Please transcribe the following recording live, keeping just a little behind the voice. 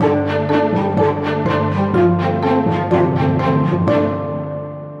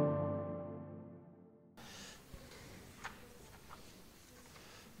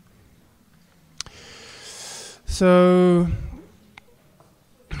So,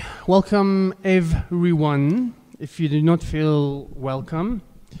 welcome everyone. If you do not feel welcome,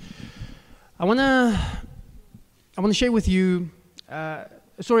 I wanna share with you a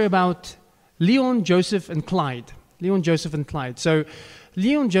story about Leon, Joseph, and Clyde. Leon, Joseph, and Clyde. So,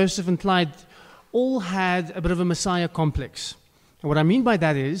 Leon, Joseph, and Clyde all had a bit of a Messiah complex. And what I mean by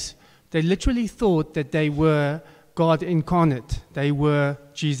that is, they literally thought that they were God incarnate. They were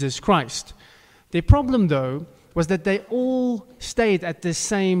Jesus Christ. Their problem, though, was that they all stayed at the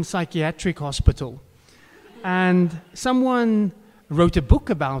same psychiatric hospital. And someone wrote a book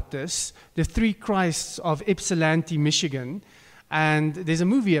about this, The Three Christs of Ypsilanti, Michigan. And there's a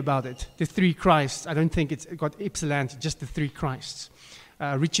movie about it, The Three Christs. I don't think it's got Ypsilanti, just The Three Christs.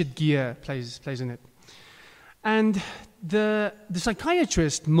 Richard Gere plays in it. And the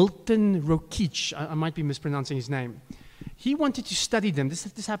psychiatrist, Milton Rokeach, I might be mispronouncing his name, he wanted to study them.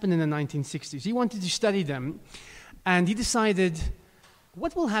 This happened in the 1960s. He wanted to study them, and he decided,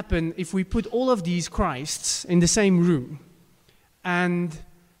 what will happen if we put all of these Christs in the same room? And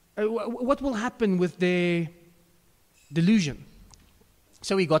what will happen with their delusion?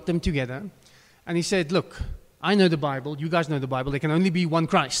 So he got them together, and he said, look, I know the Bible, you guys know the Bible, there can only be one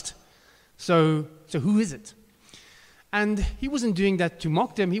Christ. So who is it? And he wasn't doing that to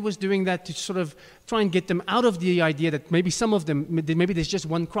mock them. He was doing that to sort of try and get them out of the idea that maybe some of them, maybe there's just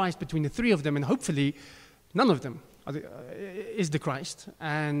one Christ between the three of them, and hopefully none of them is the Christ,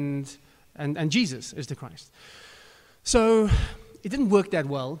 and Jesus is the Christ. So it didn't work that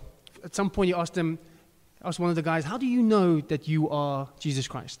well. At some point he asked one of the guys, how do you know that you are Jesus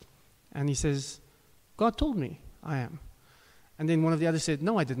Christ? And he says, God told me I am. And then one of the others said,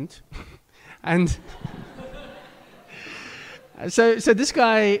 no, I didn't. And So this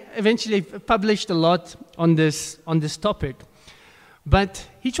guy eventually published a lot on this topic, but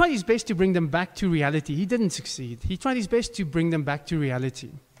he tried his best to bring them back to reality. He didn't succeed. He tried his best to bring them back to reality.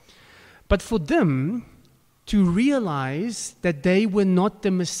 But for them to realize that they were not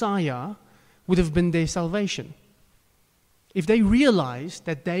the Messiah would have been their salvation. If they realized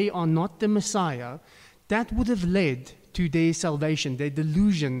that they are not the Messiah, that would have led to their salvation. Their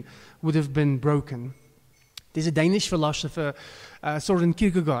delusion would have been broken. There's a Danish philosopher, Søren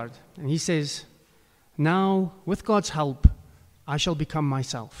Kierkegaard, and he says, now, with God's help, I shall become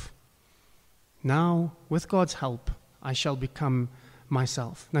myself. Now, with God's help, I shall become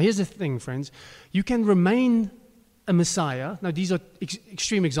myself. Now, here's the thing, friends. You can remain a Messiah. Now, these are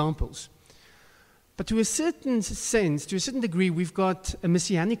extreme examples. But to a certain sense, to a certain degree, we've got a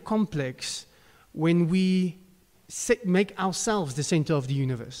messianic complex when we make ourselves the center of the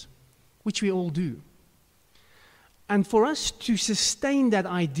universe, which we all do. And for us to sustain that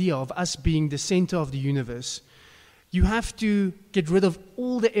idea of us being the center of the universe, you have to get rid of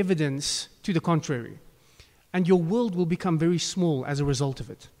all the evidence to the contrary. And your world will become very small as a result of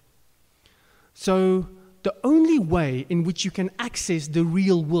it. So the only way in which you can access the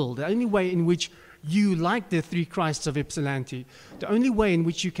real world, the only way in which you, like the three Christs of Ypsilanti, the only way in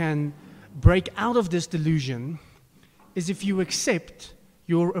which you can break out of this delusion is if you accept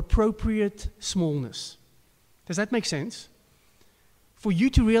your appropriate smallness. Does that make sense? For you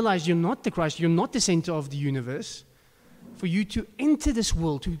to realize you're not the Christ, you're not the center of the universe, for you to enter this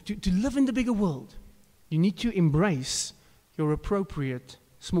world, to live in the bigger world, you need to embrace your appropriate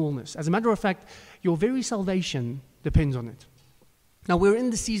smallness. As a matter of fact, your very salvation depends on it. Now, we're in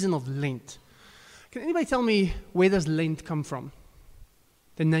the season of Lent. Can anybody tell me where does Lent come from?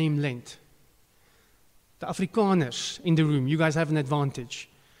 The name Lent. The Afrikaners in the room, you guys have an advantage.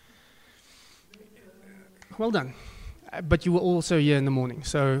 Well done. But you were also here in the morning,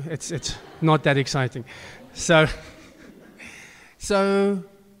 so it's not that exciting. So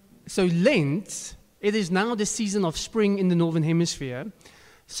Lent, it is now the season of spring in the Northern Hemisphere.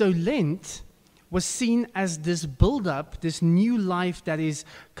 So Lent was seen as this build-up, this new life that is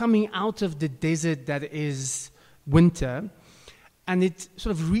coming out of the desert that is winter, and it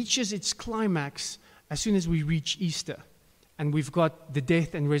sort of reaches its climax as soon as we reach Easter. And we've got the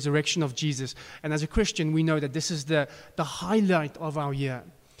death and resurrection of Jesus. And as a Christian, we know that this is the highlight of our year.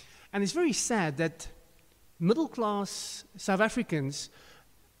 And it's very sad that middle-class South Africans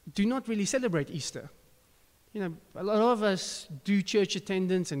do not really celebrate Easter. You know, a lot of us do church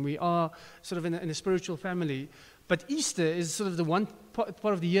attendance, and we are sort of in a spiritual family. But Easter is sort of the one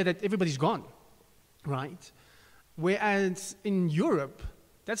part of the year that everybody's gone, right? Whereas in Europe,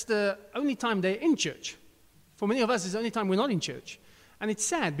 that's the only time they're in church. For many of us, it's the only time we're not in church. And it's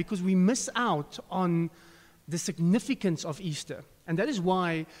sad because we miss out on the significance of Easter. And that is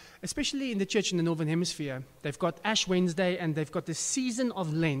why, especially in the church in the Northern Hemisphere, they've got Ash Wednesday and they've got the season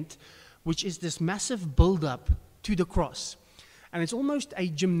of Lent, which is this massive build-up to the cross. And it's almost a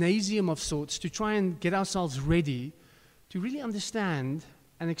gymnasium of sorts to try and get ourselves ready to really understand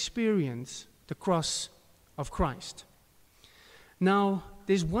and experience the cross of Christ. Now,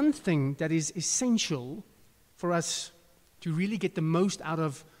 there's one thing that is essential for us to really get the most out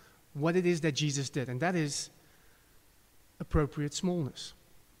of what it is that Jesus did, and that is appropriate smallness.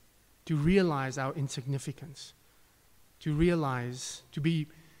 To realize our insignificance, to realize, to be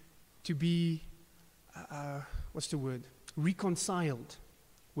reconciled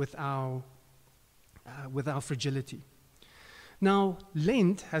with our fragility. Now,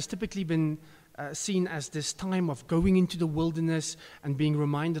 Lent has typically been seen as this time of going into the wilderness and being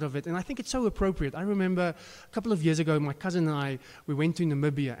reminded of it, and I think it's so appropriate. I remember a couple of years ago, my cousin and I, we went to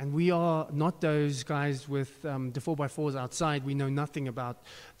Namibia, and we are not those guys with the 4x4s outside. We know nothing about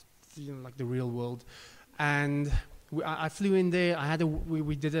like the real world, and I flew in there. I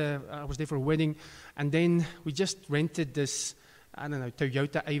was there for a wedding, and then we just rented this,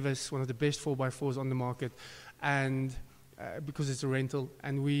 Toyota Avis, one of the best 4x4s on the market, and because it's a rental,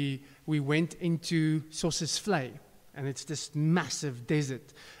 and we went into Sossusvlei, and it's this massive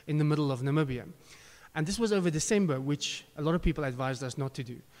desert in the middle of Namibia. And this was over December, which a lot of people advised us not to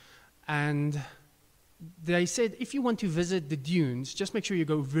do. And they said, if you want to visit the dunes, just make sure you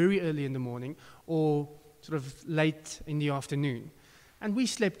go very early in the morning or sort of late in the afternoon. And we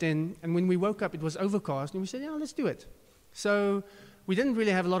slept in, and when we woke up, it was overcast, and we said, yeah, let's do it. So we didn't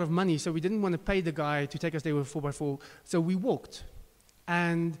really have a lot of money, so we didn't want to pay the guy to take us there with 4x4, so we walked.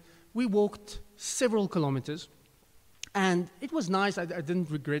 And we walked several kilometers, and it was nice. I didn't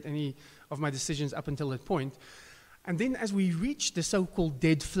regret any of my decisions up until that point. And then as we reached the so-called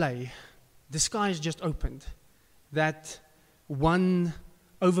Dead Vlei, the skies just opened. That one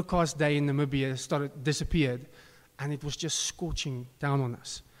overcast day in Namibia disappeared, and it was just scorching down on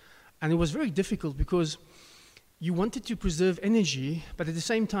us. And it was very difficult because you wanted to preserve energy, but at the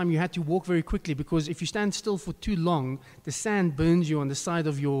same time you had to walk very quickly, because if you stand still for too long, the sand burns you on the side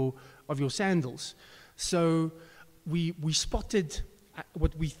of your sandals. So we spotted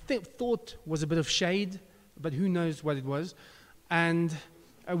what we thought was a bit of shade, but who knows what it was. And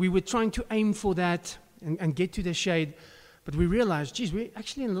we were trying to aim for that and get to the shade, but we realized, geez, we're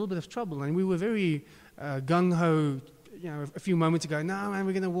actually in a little bit of trouble. And we were very gung-ho, a few moments ago. No, man,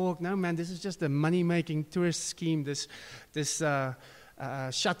 we're going to walk. No, man, this is just a money-making tourist scheme, this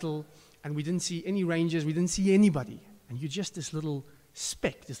shuttle. And we didn't see any rangers. We didn't see anybody. And you're just this little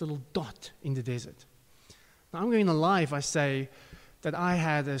speck, this little dot in the desert. Now, I'm going to lie if I say that I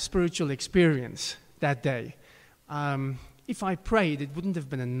had a spiritual experience that day. If I prayed, it wouldn't have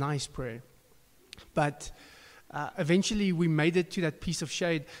been a nice prayer. But eventually we made it to that piece of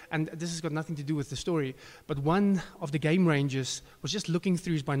shade, and this has got nothing to do with the story, but one of the game rangers was just looking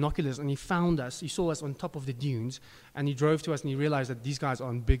through his binoculars, and he found us. He saw us on top of the dunes, and he drove to us, and he realized that these guys are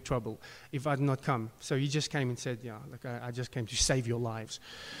in big trouble if I had not come. So he just came and said, I just came to save your lives.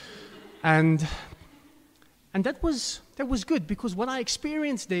 And that was good, because what I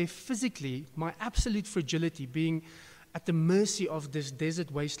experienced there physically, my absolute fragility, being at the mercy of this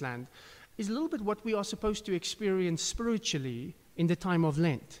desert wasteland, is a little bit what we are supposed to experience spiritually in the time of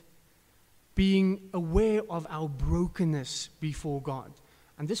Lent. Being aware of our brokenness before God.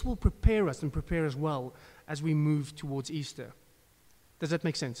 And this will prepare us and prepare us well as we move towards Easter. Does that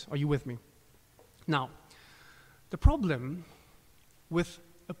make sense? Are you with me? Now, the problem with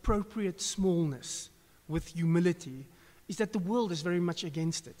appropriate smallness, with humility, is that the world is very much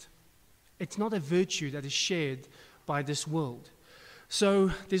against it. It's not a virtue that is shared by this world.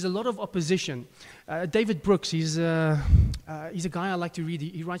 So there's a lot of opposition. David Brooks, he's a guy I like to read.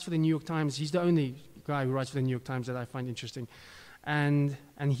 He writes for the New York Times. He's the only guy who writes for the New York Times that I find interesting. And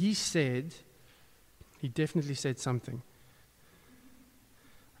he definitely said something.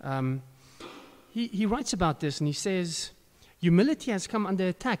 He writes about this, and he says, humility has come under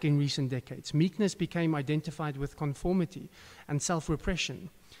attack in recent decades. Meekness became identified with conformity and self-repression.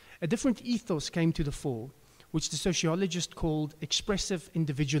 A different ethos came to the fore, which the sociologist called expressive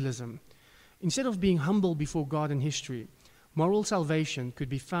individualism. Instead of being humble before God and history, moral salvation could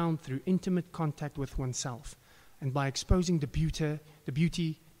be found through intimate contact with oneself, and by exposing the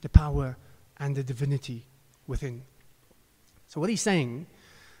beauty, the power, and the divinity within. So what he's saying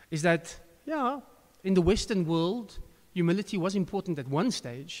is that, in the Western world, humility was important at one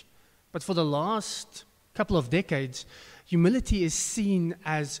stage, but for the last couple of decades, humility is seen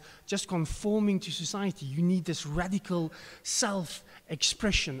as just conforming to society. You need this radical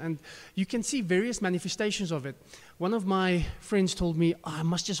self-expression, and you can see various manifestations of it. One of my friends told me, I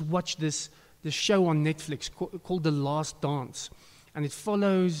must just watch this show on Netflix called The Last Dance, and it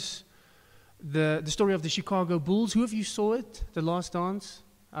follows the story of the Chicago Bulls. Who of you saw it, The Last Dance?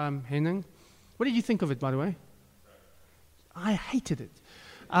 Henning. What did you think of it, by the way? I hated it.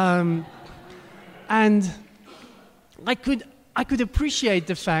 And I could appreciate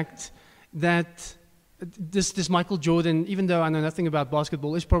the fact that this Michael Jordan, even though I know nothing about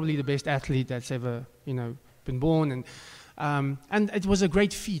basketball, is probably the best athlete that's ever, been born. And it was a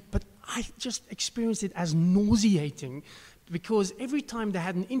great feat. But I just experienced it as nauseating, because every time they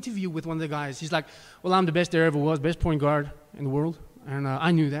had an interview with one of the guys, he's like, well, I'm the best there ever was, best point guard in the world. And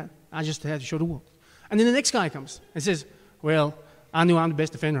I knew that. I just had to show the world. And then the next guy comes and says, well, I knew I'm the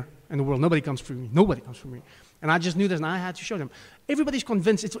best defender in the world. Nobody comes through me. Nobody comes through me. And I just knew that, and I had to show them. Everybody's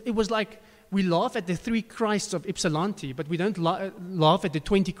convinced. It was like we laugh at the 3 Christs of Ypsilanti, but we don't laugh at the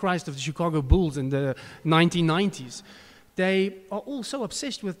 20 Christs of the Chicago Bulls in the 1990s. They are all so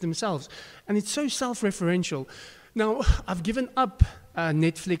obsessed with themselves, and it's so self-referential. Now, I've given up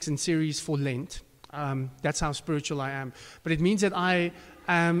Netflix and series for Lent. That's how spiritual I am. But it means that I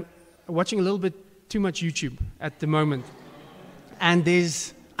am watching a little bit too much YouTube at the moment. And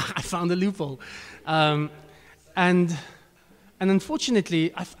I found a loophole. And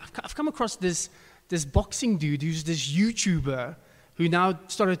unfortunately, I've come across this boxing dude who's this YouTuber who now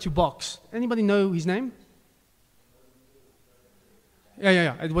started to box. Anybody know his name?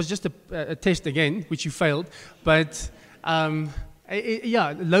 Yeah. It was just a test again, which you failed. But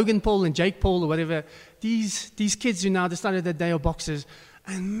Logan Paul and Jake Paul or whatever, these kids who now decided that they are boxers,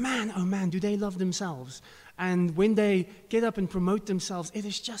 and man, oh man, do they love themselves. And when they get up and promote themselves, it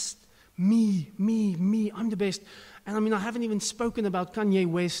is just me, I'm the best. And I mean, I haven't even spoken about Kanye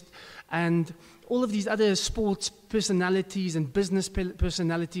West and all of these other sports personalities and business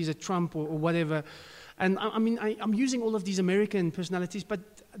personalities at Trump or whatever. And I'm using all of these American personalities, but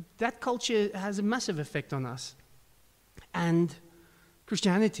that culture has a massive effect on us. And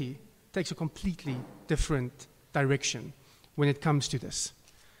Christianity takes a completely different direction when it comes to this.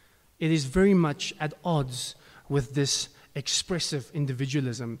 It is very much at odds with this expressive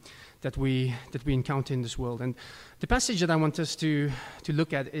individualism that we encounter in this world. And the passage that I want us to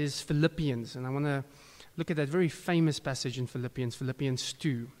look at is Philippians. And I want to look at that very famous passage in Philippians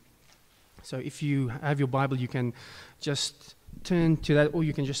 2. So if you have your Bible, you can just turn to that, or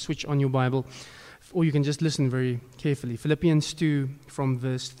you can just switch on your Bible, or you can just listen very carefully. Philippians 2 from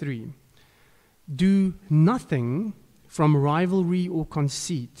verse 3. Do nothing from rivalry or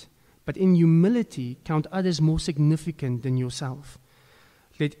conceit, but in humility count others more significant than yourself.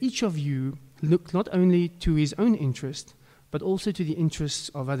 Let each of you look not only to his own interest, but also to the interests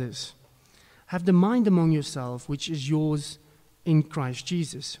of others. Have the mind among yourself, which is yours in Christ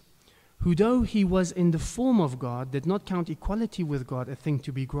Jesus, who though he was in the form of God, did not count equality with God a thing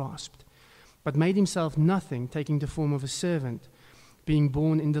to be grasped, but made himself nothing, taking the form of a servant, being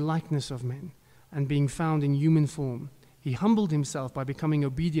born in the likeness of men, and being found in human form. He humbled himself by becoming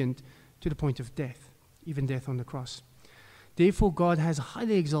obedient to the point of death, even death on the cross. Therefore God has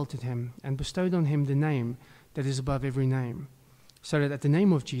highly exalted him and bestowed on him the name that is above every name, so that at the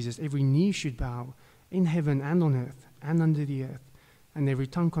name of Jesus every knee should bow, in heaven and on earth and under the earth, and every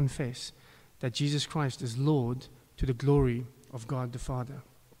tongue confess that Jesus Christ is Lord, to the glory of God the Father.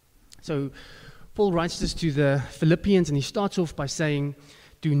 So Paul writes this to the Philippians, and he starts off by saying,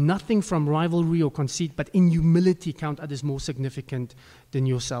 do nothing from rivalry or conceit, but in humility count others more significant than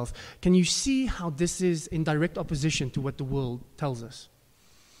yourself. Can you see how this is in direct opposition to what the world tells us?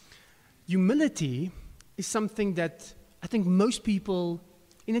 Humility is something that I think most people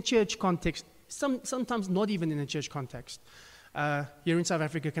in a church context, sometimes not even in a church context, here in South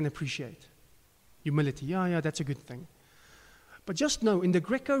Africa can appreciate. Humility, yeah, that's a good thing. But just know, in the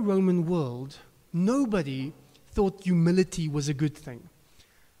Greco-Roman world, nobody thought humility was a good thing.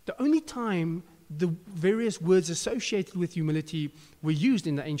 The only time the various words associated with humility were used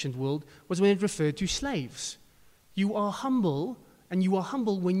in the ancient world was when it referred to slaves. You are humble, and you are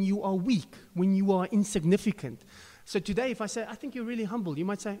humble when you are weak, when you are insignificant. So today, if I say, I think you're really humble, you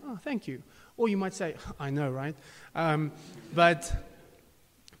might say, oh, thank you. Or you might say, I know, right? But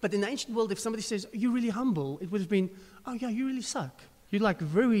in the ancient world, if somebody says, you're really humble, it would have been, oh yeah, you really suck. You're like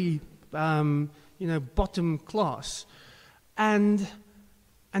very, bottom class.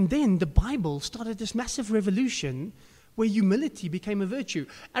 And then the Bible started this massive revolution where humility became a virtue.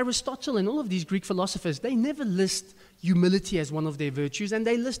 Aristotle and all of these Greek philosophers, they never list humility as one of their virtues, and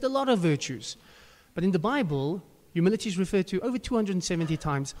they list a lot of virtues. But in the Bible, humility is referred to over 270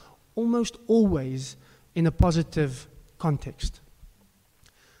 times, almost always in a positive context.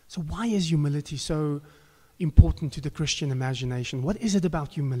 So why is humility so important to the Christian imagination? What is it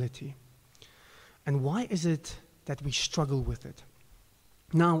about humility? And why is it that we struggle with it?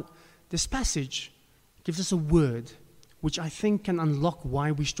 Now, this passage gives us a word which I think can unlock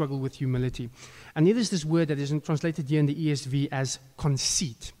why we struggle with humility. And it is this word that is translated here in the ESV as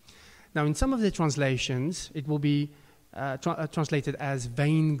conceit. Now, in some of the translations, it will be translated as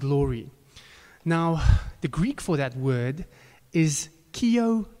vainglory. Now, the Greek for that word is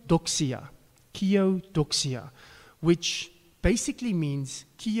kiodoxia, which basically means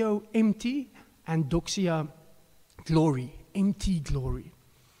kio, empty, and doxia, glory, empty glory.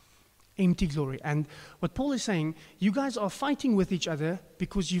 Empty glory. And what Paul is saying, you guys are fighting with each other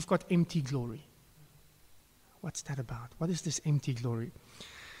because you've got empty glory. What's that about? What is this empty glory?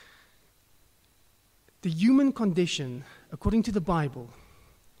 The human condition, according to the Bible,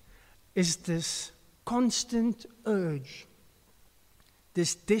 is this constant urge,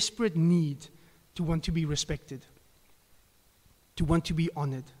 this desperate need to want to be respected, to want to be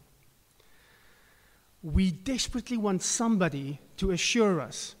honored. We desperately want somebody to assure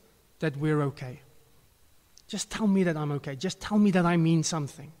us that we're okay. Just tell me that I'm okay. Just tell me that I mean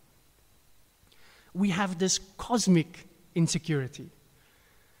something. We have this cosmic insecurity.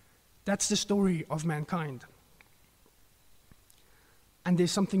 That's the story of mankind. And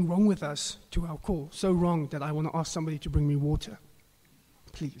there's something wrong with us to our core. So wrong that I want to ask somebody to bring me water.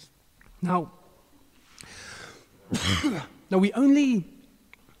 Please. Now we only...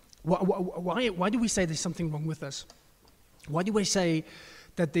 Why do we say there's something wrong with us? Why do we say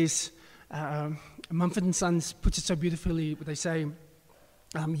that this... Mumford & Sons puts it so beautifully. They say,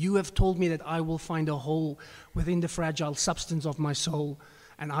 you have told me that I will find a hole within the fragile substance of my soul,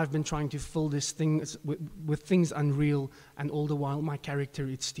 and I've been trying to fill this thing with things unreal, and all the while my character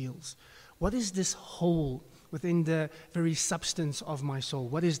it steals. What is this hole within the very substance of my soul?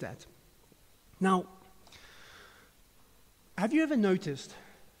 What is that? Now, have you ever noticed,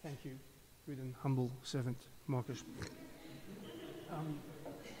 thank you, good and humble servant, Marcus.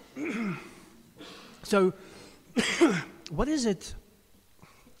 So, what is it?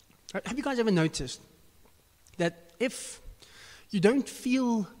 Have you guys ever noticed that if you don't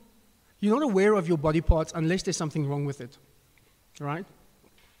feel, you're not aware of your body parts unless there's something wrong with it, right?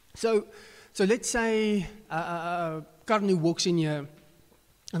 So let's say Karnu walks in here,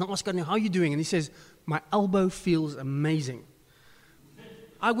 and I ask Karnu, how are you doing? And he says, my elbow feels amazing.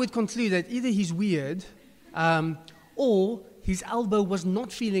 I would conclude that either he's weird, or his elbow was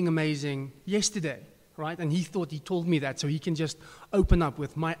not feeling amazing yesterday, right? And he thought he told me that, so he can just open up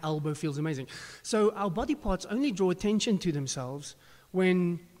with, my elbow feels amazing. So our body parts only draw attention to themselves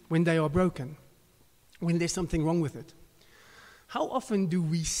when they are broken, when there's something wrong with it. How often do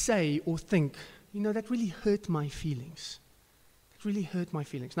we say or think, that really hurt my feelings? It really hurt my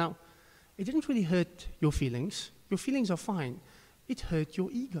feelings. Now, it didn't really hurt your feelings. Your feelings are fine. It hurt your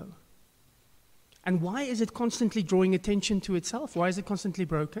ego. And why is it constantly drawing attention to itself? Why is it constantly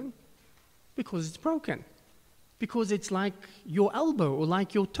broken? Because it's broken. Because it's like your elbow or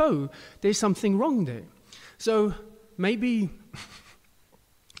like your toe. There's something wrong there. So maybe,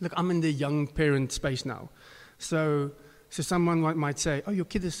 look, I'm in the young parent space now. So someone might say, oh, your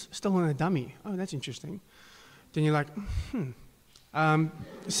kid is still on a dummy. Oh, that's interesting. Then you're like,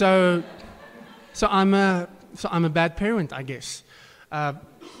 So I'm a bad parent, I guess.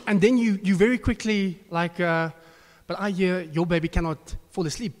 And then you very quickly, but I hear your baby cannot fall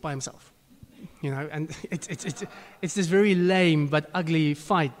asleep by himself. And it's this very lame but ugly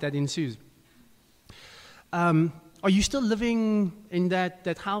fight that ensues. Are you still living in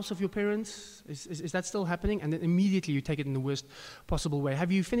that house of your parents? Is that still happening? And then immediately you take it in the worst possible way.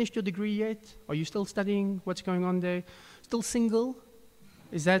 Have you finished your degree yet? Are you still studying? What's going on there? Still single?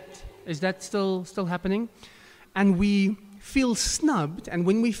 Is that still happening? And we feel snubbed, and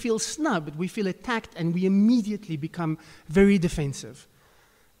when we feel snubbed, we feel attacked, and we immediately become very defensive.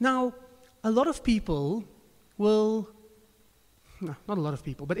 Now, a lot of people will, no, not a lot of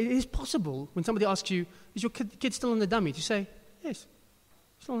people, but it is possible when somebody asks you, is your kid still on the dummy? To say, yes,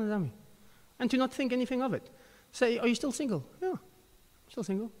 still on the dummy. And to not think anything of it. Say, are you still single? Yeah, still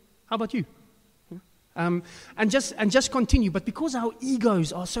single. How about you? And just continue. But because our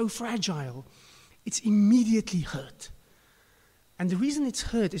egos are so fragile, it's immediately hurt. And the reason it's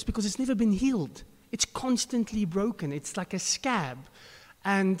hurt is because it's never been healed. It's constantly broken. It's like a scab.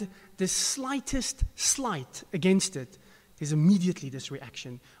 And the slightest slight against it, there's immediately this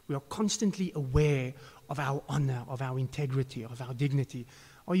reaction. We are constantly aware of our honor, of our integrity, of our dignity.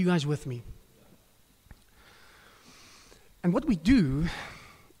 Are you guys with me? And what we do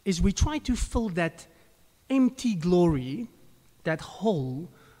is we try to fill that empty glory, that hole,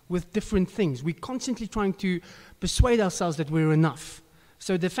 with different things. We're constantly trying to persuade ourselves that we're enough.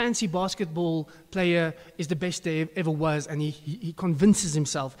 So the fancy basketball player is the best there ever was, and he convinces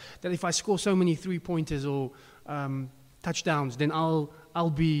himself that if I score so many three-pointers or touchdowns, then I'll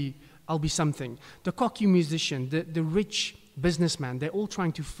be something. The cocky musician, the rich businessman, they're all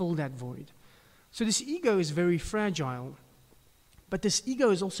trying to fill that void. So this ego is very fragile, but this ego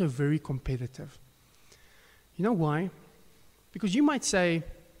is also very competitive. You know why? Because you might say,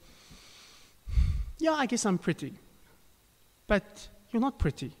 yeah, I guess I'm pretty, but you're not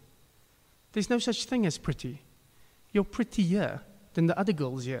pretty. There's no such thing as pretty. You're prettier than the other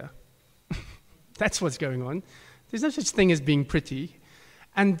girls here. That's what's going on. There's no such thing as being pretty.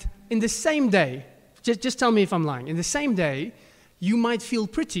 And in the same day, just tell me if I'm lying, in the same day, you might feel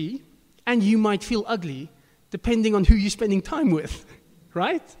pretty and you might feel ugly, depending on who you're spending time with,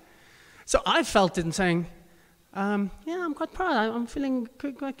 right? So I felt it and saying, yeah, I'm quite proud. I'm feeling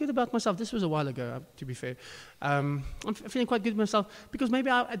quite good about myself. This was a while ago, to be fair. I'm feeling quite good about myself because maybe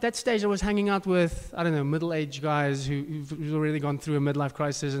at that stage I was hanging out with, I don't know, middle-aged guys who've already gone through a midlife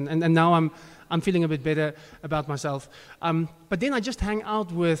crisis, and now I'm feeling a bit better about myself. But then I just hang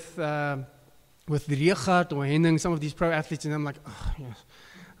out with the Richard or Henning, some of these pro athletes, and I'm like, oh, yes,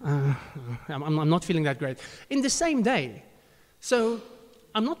 I'm not feeling that great. In the same day. So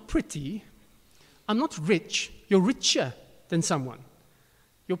I'm not pretty. I'm not rich. You're richer than someone.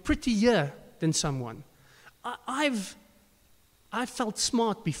 You're prettier than someone. I've felt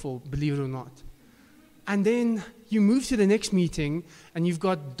smart before, believe it or not. And then you move to the next meeting, and you've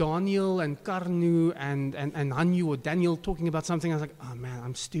got Daniel and Karnu and Hanyu or Daniel talking about something. I was like, oh man,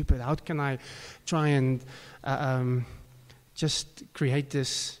 I'm stupid. How can I try and just create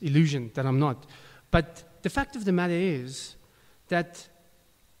this illusion that I'm not? But the fact of the matter is that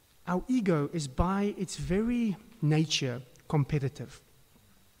our ego is by its very nature competitive.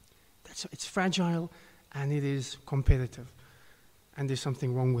 It's fragile and it is competitive. And there's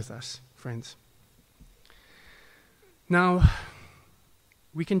something wrong with us, friends. Now,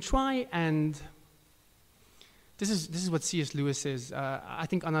 we can try and... This is what C.S. Lewis says. I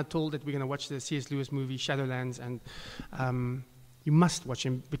think Anna told that we're going to watch the C.S. Lewis movie, Shadowlands, and you must watch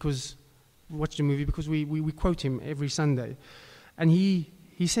the movie because we quote him every Sunday. And he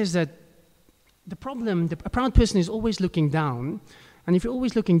says that a proud person is always looking down, and if you're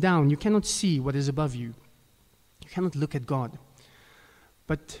always looking down, you cannot see what is above you. You cannot look at God.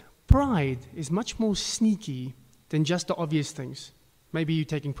 But pride is much more sneaky than just the obvious things. Maybe you're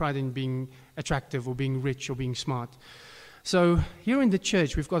taking pride in being attractive or being rich or being smart. So here in the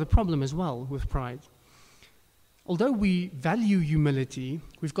church, we've got a problem as well with pride. Although we value humility,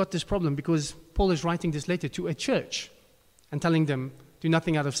 we've got this problem because Paul is writing this letter to a church and telling them, do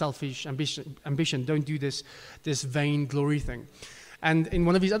nothing out of selfish ambition. Don't do this vain glory thing. And in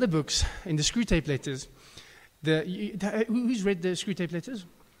one of his other books, in the Screwtape Letters, who's read the Screwtape Letters?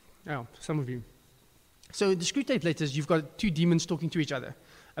 Oh, some of you. So in the Screwtape Letters, you've got two demons talking to each other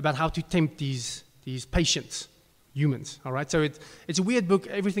about how to tempt these patients, humans. All right. So it's a weird book.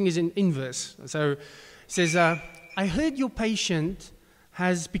 Everything is in inverse. So it says, I heard your patient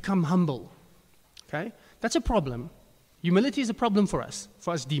has become humble. Okay, that's a problem. Humility is a problem for us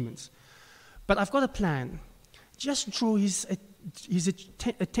demons. But I've got a plan. Just draw his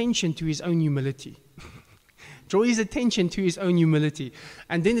attention to his own humility. Draw his attention to his own humility.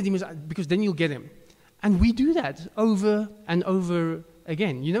 And then the demons, because then you'll get him. And we do that over and over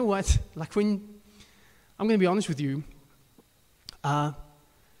again. You know what? Like I'm going to be honest with you. There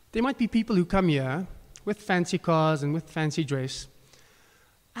might be people who come here with fancy cars and with fancy dress.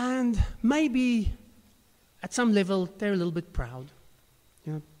 And maybe at some level, they're a little bit proud.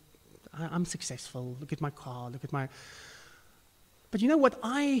 You know, I'm successful. Look at my car. Look at my... But you know what?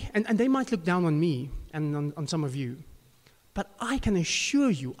 And they might look down on me and on some of you. But I can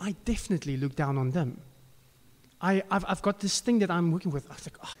assure you, I definitely look down on them. I've got this thing that I'm working with. I was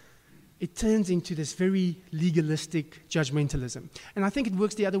like, oh, it turns into this very legalistic judgmentalism. And I think it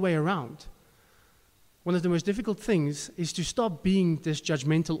works the other way around. One of the most difficult things is to stop being this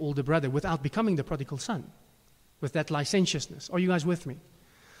judgmental older brother without becoming the prodigal son, with that licentiousness. Are you guys with me?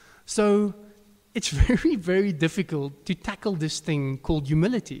 So it's very, very difficult to tackle this thing called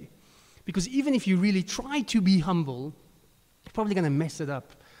humility. Because even if you really try to be humble, you're probably going to mess it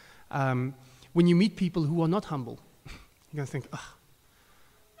up. When you meet people who are not humble, you're going to think,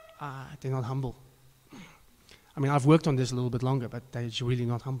 they're not humble. I mean, I've worked on this a little bit longer, but they're really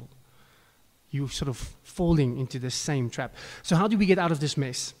not humble. You're sort of falling into the same trap. So how do we get out of this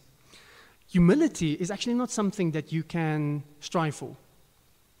mess? Humility is actually not something that you can strive for.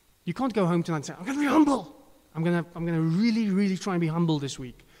 You can't go home tonight and say, I'm going to be humble. I'm going to really, really try and be humble this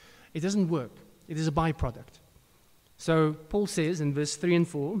week. It doesn't work. It is a byproduct. So Paul says in verse 3 and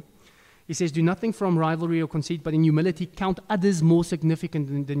 4, he says, do nothing from rivalry or conceit, but in humility count others more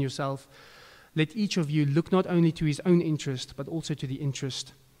significant than yourself. Let each of you look not only to his own interest, but also to the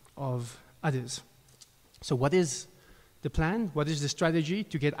interest of others. So what is the plan? What is the strategy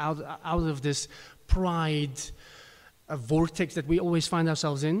to get out of this pride vortex that we always find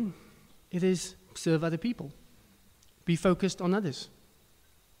ourselves in? It is serve other people. Be focused on others.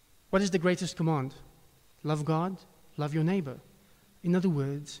 What is the greatest command? Love God, love your neighbor. In other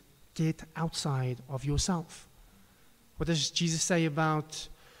words, get outside of yourself. What does Jesus say about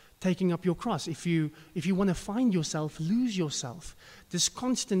taking up your cross? If you want to find yourself, lose yourself. This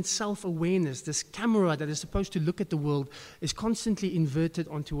constant self-awareness, this camera that is supposed to look at the world is constantly inverted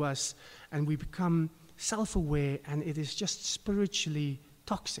onto us, and we become self-aware, and it is just spiritually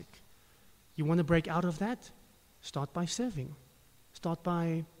toxic. You want to break out of that? Start by serving. Start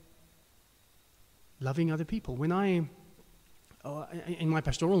by loving other people. When in my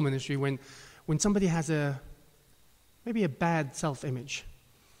pastoral ministry, when somebody has maybe a bad self-image,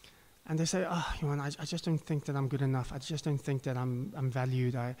 and they say, oh, I just don't think that I'm good enough. I just don't think that I'm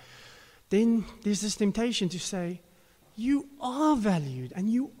valued. Then there's this temptation to say, you are valued and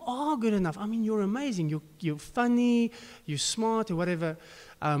you are good enough. I mean, you're amazing. You're funny, you're smart, or whatever.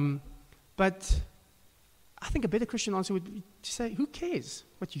 But I think a better Christian answer would be to say, who cares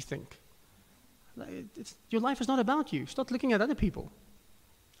what you think? Your life is not about you. Stop looking at other people.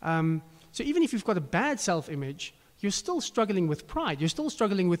 So even if you've got a bad self-image, you're still struggling with pride. You're still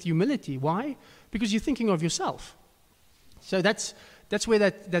struggling with humility. Why? Because you're thinking of yourself. So that's where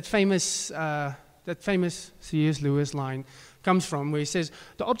that famous C.S. Lewis line comes from, where he says,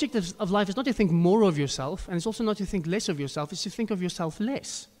 the objective of life is not to think more of yourself, and it's also not to think less of yourself, it's to think of yourself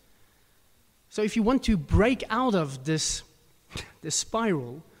less. So if you want to break out of this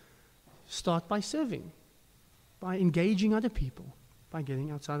spiral, start by serving, by engaging other people, by getting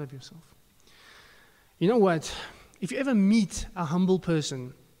outside of yourself. You know what? If you ever meet a humble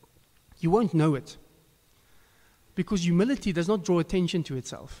person, you won't know it, because humility does not draw attention to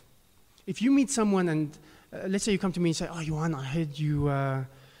itself. If you meet someone and let's say you come to me and say, oh, Johan, I heard you,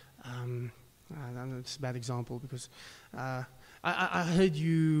 it's a bad example because I heard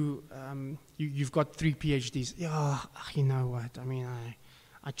you've got 3 PhDs. Yeah, you know what, I mean,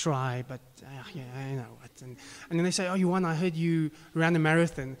 I try, but yeah, I know what. And then they say, oh, Johan, I heard you ran a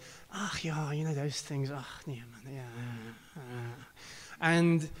marathon. Yeah, you know those things. Yeah, man, yeah.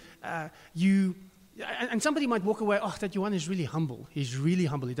 And and somebody might walk away, that Johan is really humble. He's really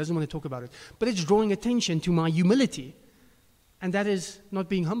humble. He doesn't want to talk about it. But it's drawing attention to my humility. And that is not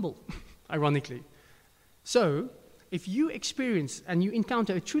being humble, ironically. So, if you experience and you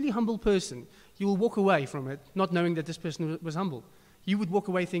encounter a truly humble person, you will walk away from it not knowing that this person was humble. You would walk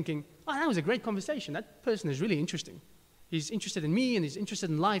away thinking, that was a great conversation. That person is really interesting. He's interested in me and he's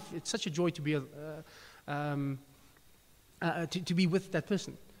interested in life. It's such a joy to be with that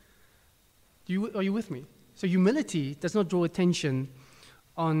person. Are you with me? So humility does not draw attention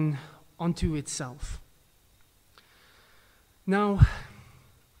onto itself. Now,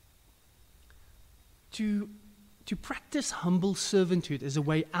 to practice humble servanthood is a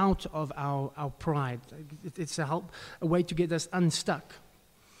way out of our pride. It's a way to get us unstuck.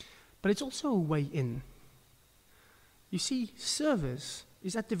 But it's also a way in. You see, service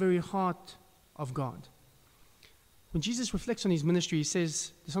is at the very heart of God. When Jesus reflects on his ministry, he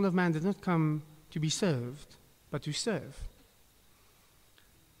says, the Son of Man did not come to be served, but to serve.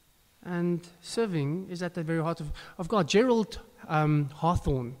 And serving is at the very heart of God. Gerald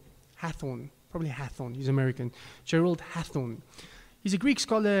Hathorne, he's American. Gerald Hathorne. He's a Greek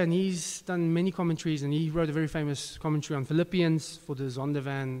scholar and he's done many commentaries, and he wrote a very famous commentary on Philippians for the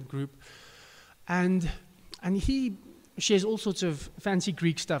Zondervan group. And he shares all sorts of fancy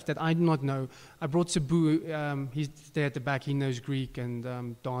Greek stuff that I do not know. I brought Sabu, he's there at the back, he knows Greek,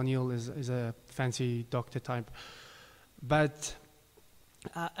 and Daniel is a fancy doctor type. But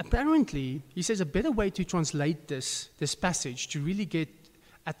apparently, he says a better way to translate this passage, to really get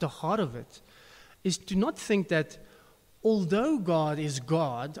at the heart of it, is to not think that although God is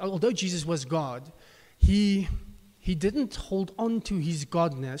God, although Jesus was God, he didn't hold on to his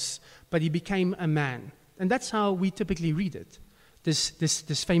godness, but he became a man. And that's how we typically read it,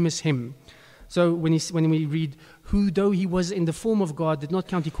 this famous hymn. So when we read, who though he was in the form of God, did not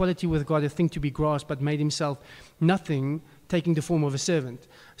count equality with God a thing to be grasped, but made himself nothing, taking the form of a servant.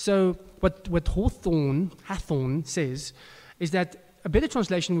 So what Hathorne says is that a better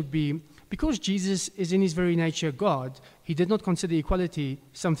translation would be, because Jesus is in his very nature God, he did not consider equality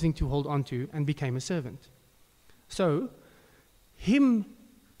something to hold on to and became a servant. So, him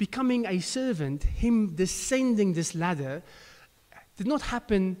becoming a servant, him descending this ladder, did not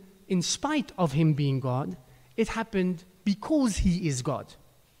happen in spite of him being God. It happened because he is God.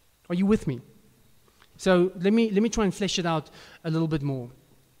 Are you with me? So let me try and flesh it out a little bit more.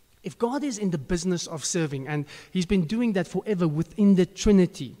 If God is in the business of serving, and he's been doing that forever within the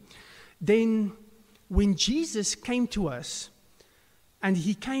Trinity, then when Jesus came to us, and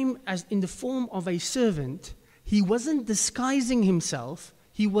he came as in the form of a servant, he wasn't disguising himself,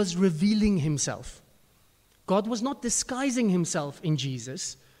 he was revealing himself. God was not disguising himself in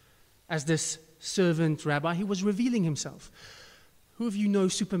Jesus as this servant rabbi, he was revealing himself. Who of you know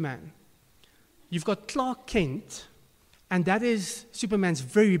Superman? You've got Clark Kent, and that is Superman's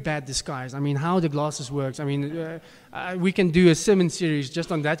very bad disguise. I mean, how the glasses works. I mean, we can do a sermon series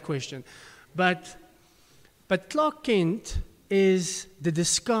just on that question. But Clark Kent is the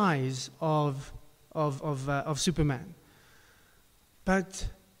disguise of Superman. But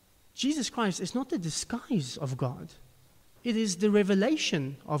Jesus Christ is not the disguise of God. It is the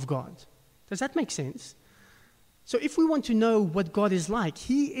revelation of God. Does that make sense? So if we want to know what God is like,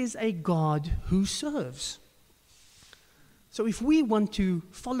 he is a God who serves. So if we want to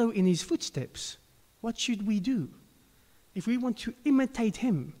follow in his footsteps, what should we do? If we want to imitate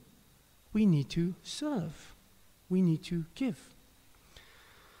him, we need to serve. We need to give.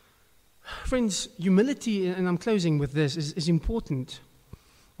 Friends, humility, and I'm closing with this, is important.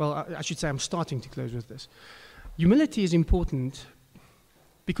 Well, I should say I'm starting to close with this. Humility is important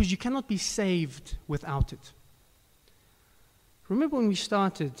because you cannot be saved without it. Remember when we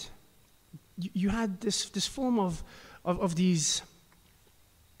started, you had this form of these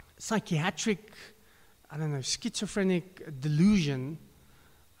psychiatric, schizophrenic delusion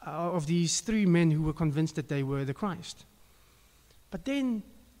of these three men who were convinced that they were the Christ. But then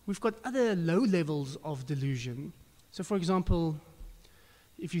we've got other low levels of delusion. So, for example,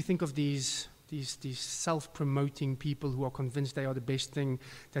 if you think of these self-promoting people who are convinced they are the best thing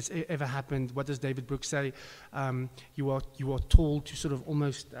that's ever happened, what does David Brooks say? You are told to sort of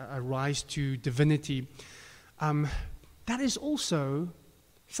almost rise to divinity. That is also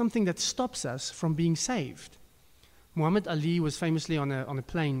something that stops us from being saved. Muhammad Ali was famously on a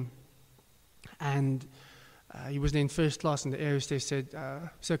plane, and he was there in first class, and the air hostess said,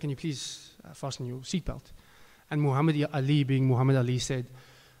 "Sir, can you please fasten your seatbelt?" And Muhammad Ali, being Muhammad Ali, said,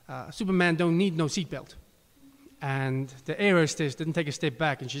 "Superman don't need no seatbelt." And the air hostess didn't take a step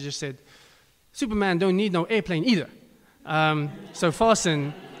back, and she just said, "Superman don't need no airplane either. So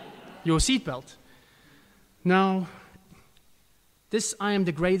fasten your seatbelt." Now, this "I am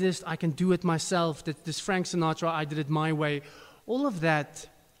the greatest, I can do it myself," this Frank Sinatra, "I did it my way," all of that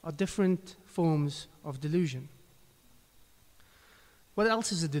are different forms of delusion. What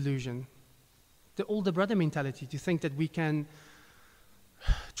else is a delusion? The older brother mentality, to think that we can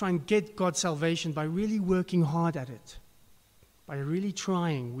try and get God's salvation by really working hard at it. By really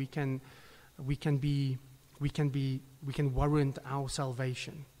trying, we can warrant our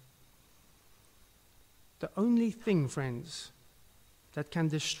salvation. The only thing, friends, that can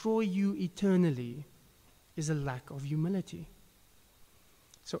destroy you eternally is a lack of humility.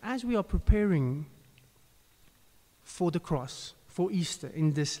 So as we are preparing for the cross, for Easter,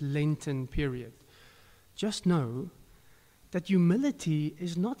 in this Lenten period, just know that humility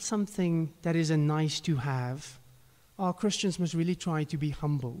is not something that is a nice to have. Our Christians must really try to be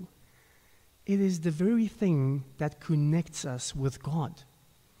humble. It is the very thing that connects us with God.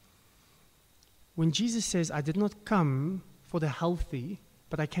 When Jesus says, "I did not come for the healthy,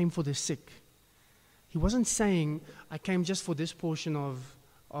 but I came for the sick," he wasn't saying, "I came just for this portion of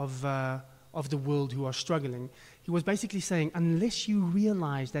the world who are struggling." He was basically saying, unless you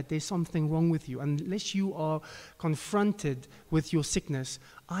realize that there's something wrong with you, unless you are confronted with your sickness,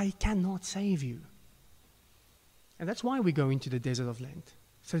 I cannot save you. And that's why we go into the desert of Lent,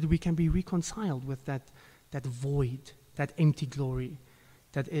 so that we can be reconciled with that void, that empty glory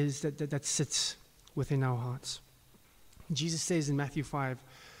that sits within our hearts. Jesus says in Matthew 5,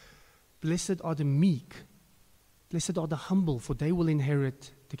 "Blessed are the meek, blessed are the humble, for they will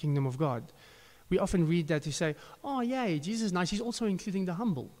inherit the kingdom of God." We often read that to say, "Oh, yay, Jesus is nice, he's also including the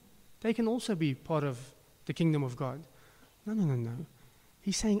humble. They can also be part of the kingdom of God." No.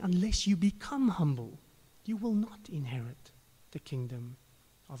 He's saying, unless you become humble, you will not inherit the kingdom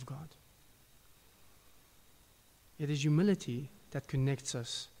of God. It is humility that connects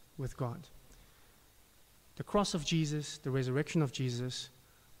us with God. The cross of Jesus, the resurrection of Jesus,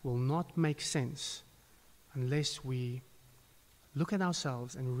 will not make sense unless we look at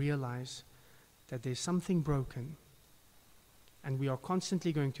ourselves and realize that there's something broken, and we are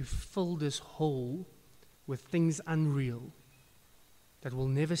constantly going to fill this hole with things unreal. that will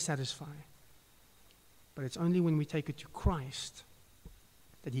never satisfy. But it's only when we take it to Christ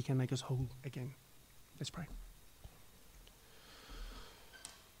that He can make us whole again. Let's pray.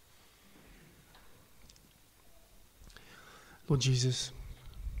 Lord Jesus,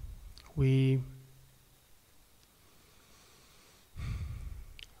 we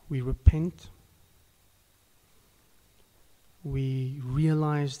repent. We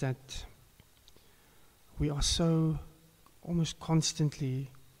realize that we are so almost constantly,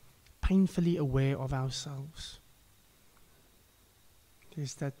 painfully aware of ourselves.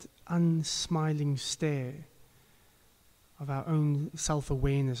 There's that unsmiling stare of our own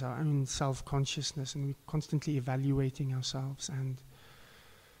self-awareness, our own self-consciousness, and we're constantly evaluating ourselves. And,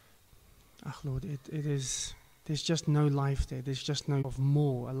 Lord, there's just no life there. There's just no of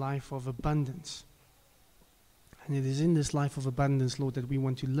more, a life of abundance. And it is in this life of abundance, Lord, that we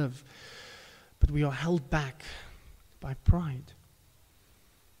want to live. But we are held back by pride.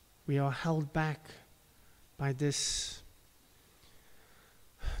 We are held back by this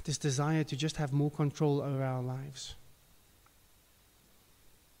desire to just have more control over our lives.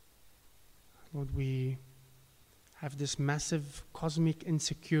 Lord, we have this massive cosmic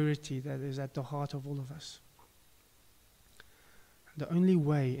insecurity that is at the heart of all of us. The only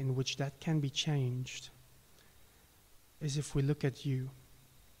way in which that can be changed is if we look at you,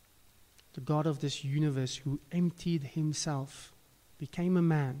 the God of this universe who emptied Himself, became a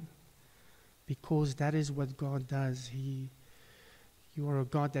man, because that is what God does. You are a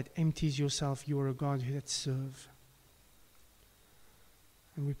God that empties yourself. You are a God that serves.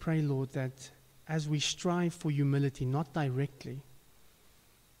 And we pray, Lord, that as we strive for humility, not directly,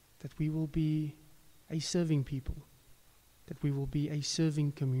 that we will be a serving people, that we will be a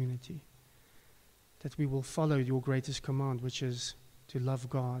serving community, that we will follow your greatest command, which is to love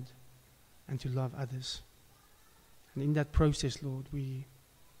God and to love others. And in that process, Lord, we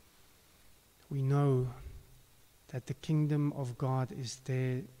know that the kingdom of God is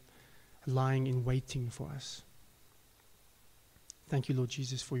there lying in waiting for us. Thank you, Lord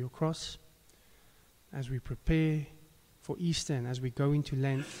Jesus, for your cross. As we prepare for Easter and as we go into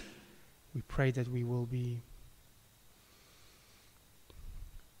Lent, we pray that we will be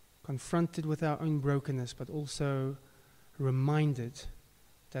confronted with our own brokenness, but also reminded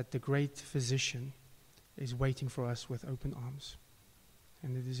that the great physician is waiting for us with open arms.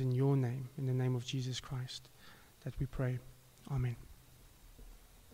 And it is in your name, in the name of Jesus Christ, that we pray. Amen.